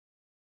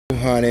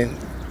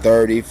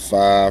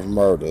235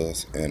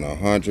 murders in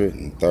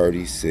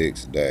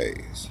 136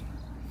 days.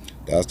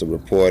 That's the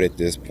report at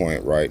this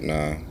point right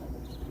now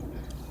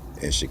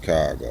in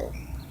Chicago.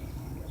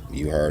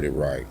 You heard it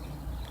right.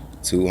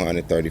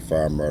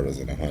 235 murders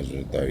in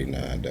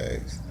 139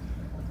 days.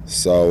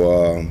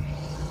 So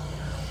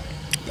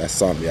that's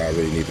something y'all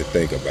really need to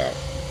think about.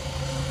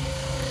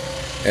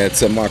 And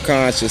to my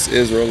conscious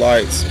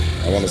Israelites,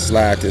 I want to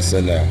slide this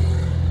in there,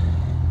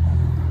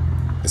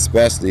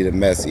 especially the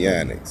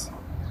Messianics.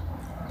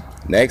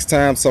 Next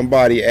time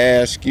somebody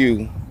asks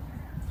you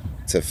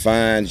to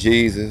find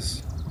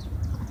Jesus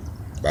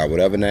by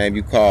whatever name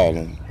you call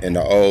him in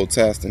the Old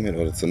Testament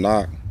or the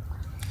Tanakh,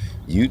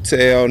 you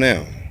tell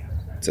them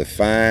to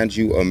find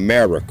you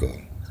America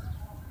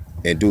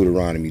in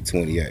Deuteronomy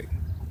 28.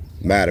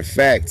 Matter of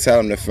fact, tell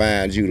them to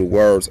find you the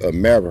words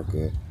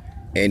America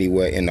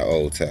anywhere in the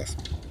Old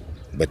Testament.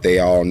 But they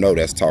all know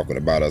that's talking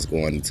about us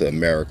going into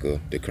America,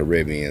 the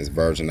Caribbeans,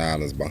 Virgin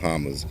Islands,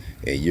 Bahamas,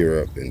 and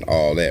Europe and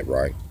all that,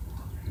 right?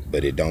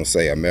 But it don't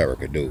say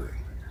America, do it?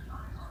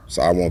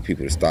 So I want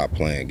people to stop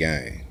playing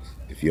games.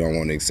 If you don't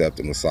want to accept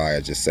the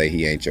Messiah, just say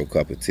he ain't your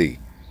cup of tea.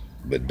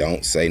 But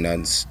don't say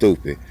nothing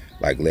stupid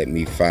like let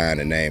me find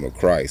the name of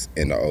Christ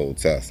in the Old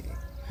Testament.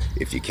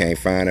 If you can't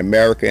find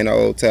America in the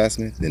Old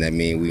Testament, then that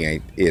means we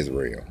ain't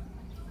Israel.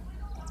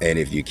 And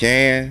if you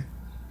can,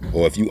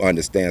 or if you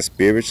understand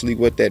spiritually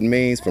what that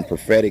means from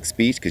prophetic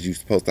speech, because you're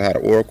supposed to have the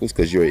oracles,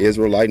 because you're an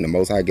Israelite and the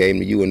Most High gave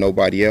them to you and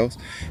nobody else,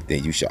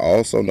 then you should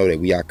also know that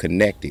we are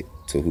connected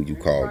to who you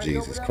call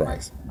Jesus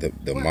Christ, the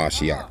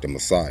Mashiach, the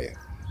Messiah,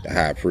 the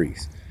high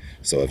priest.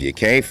 So if you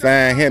can't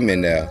find him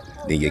in there,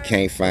 then you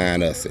can't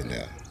find us in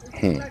there.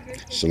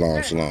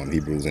 Shalom, shalom,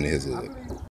 Hebrewz in his hood.